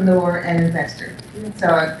 entrepreneur, and investor. So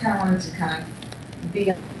I kind of wanted to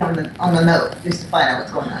be on the note just to find out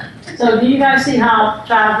what's going on. So do you guys see how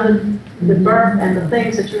childhood, the birth, and the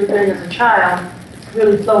things that you were doing as a child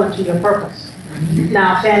really flow into your purpose? Mm-hmm.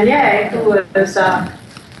 Now, Fanye, who was,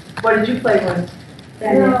 what did you play with?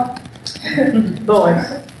 Fanye? Boys.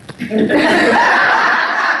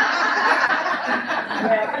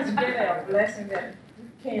 Well, it's really a blessing that we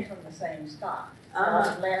came from the same stock. So I was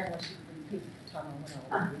glad when she repeated the time when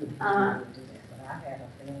I was really do that. But I had a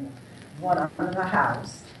thing of one under the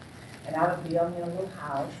house, and I would be on in a little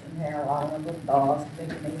house and have all the little dolls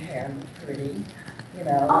making their hair look pretty,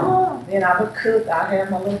 Then I would cook. I have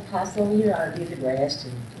my little pots over here. I did the grass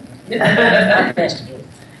too, my vegetables.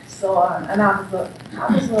 So and I was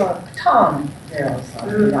a Tom girl, so I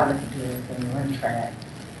like to do everything, run track,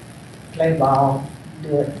 play ball.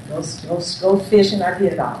 Do it, go fishing, I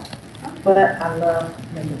did it all. But I love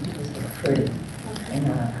making people look pretty.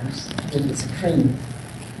 And I did the Supreme.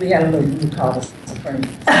 We had a little group called the Supreme.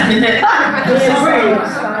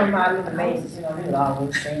 Some of my little mates, they would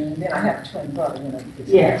always sing. Then I have a twin brother,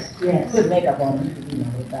 Yes. Put makeup on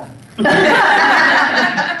him, without.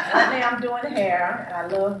 Right now I'm doing hair, and I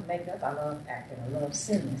love makeup, I love acting, I love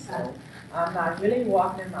singing. So I'm not really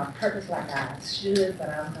walking in my purpose like I should, but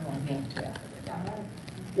I'm going to have to.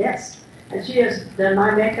 Yes, and she has done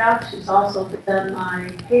my makeup. She's also done my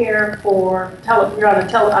hair for I'm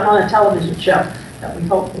on a television show that we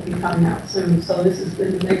hope will be coming out soon. So this is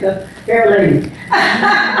the makeup hair lady.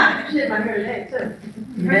 She did my hair today too.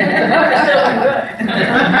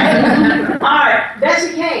 All right,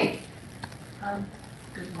 Bessie Kane.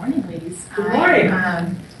 Good morning, ladies. Good morning.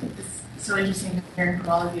 It's so interesting hearing from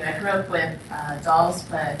all of you. I grew up with dolls,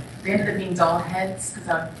 but they ended up being doll heads because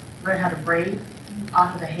I learned how to braid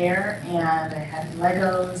off of the hair, and I had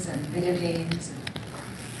Legos and video games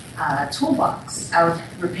and a toolbox. I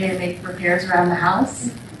would make repairs around the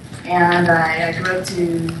house, and I grew up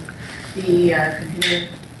to be a computer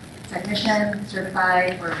technician,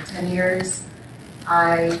 certified for 10 years.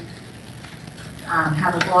 I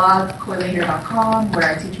have a blog, coilehair.com, where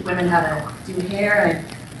I teach women how to do hair, and I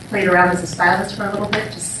played around as a stylist for a little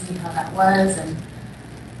bit to see how that was, and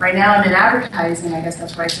right now I'm in advertising. I guess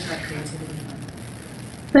that's where I took my creativity.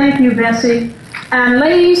 Thank you, Bessie. And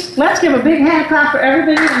ladies, let's give a big hand clap for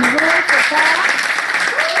everybody in the room for that.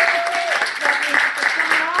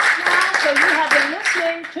 So you have been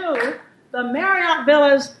listening to the Marriott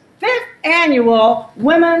Villas 5th Annual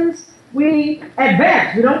Women's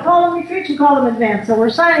Advance. We don't call them retreats, we call them advance. So we're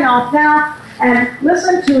signing off now. And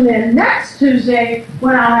tune in next Tuesday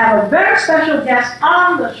when I'll have a very special guest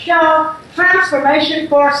on the show, Transformation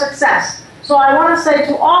for Success. So I want to say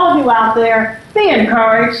to all of you out there, be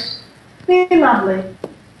encouraged, be lovely,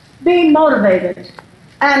 be motivated,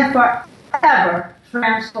 and forever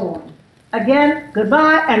transformed. Again,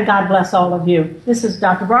 goodbye, and God bless all of you. This is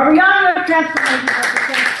Dr. Barbara Young of Transformation for Success.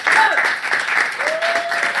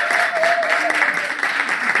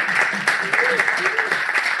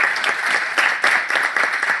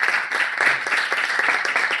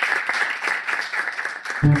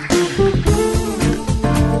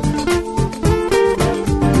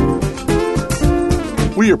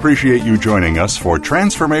 We appreciate you joining us for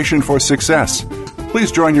Transformation for Success. Please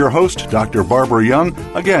join your host, Dr. Barbara Young,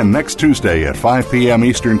 again next Tuesday at 5 p.m.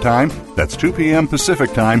 Eastern Time. That's 2 p.m.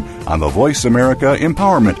 Pacific Time on the Voice America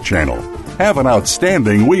Empowerment Channel. Have an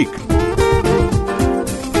outstanding week.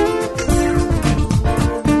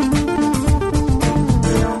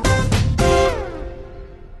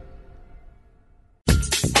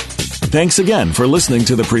 Thanks again for listening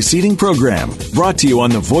to the preceding program brought to you on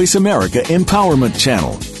the Voice America Empowerment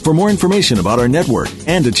Channel. For more information about our network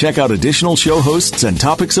and to check out additional show hosts and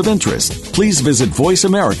topics of interest, please visit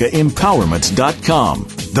voiceamericaempowerment.com.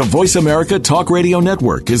 The Voice America Talk Radio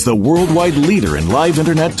Network is the worldwide leader in live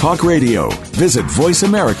Internet talk radio. Visit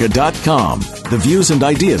voiceamerica.com. The views and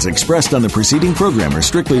ideas expressed on the preceding program are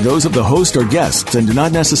strictly those of the host or guests and do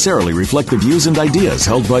not necessarily reflect the views and ideas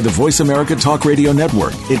held by the Voice America Talk Radio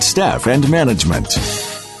Network, its staff, and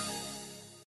management.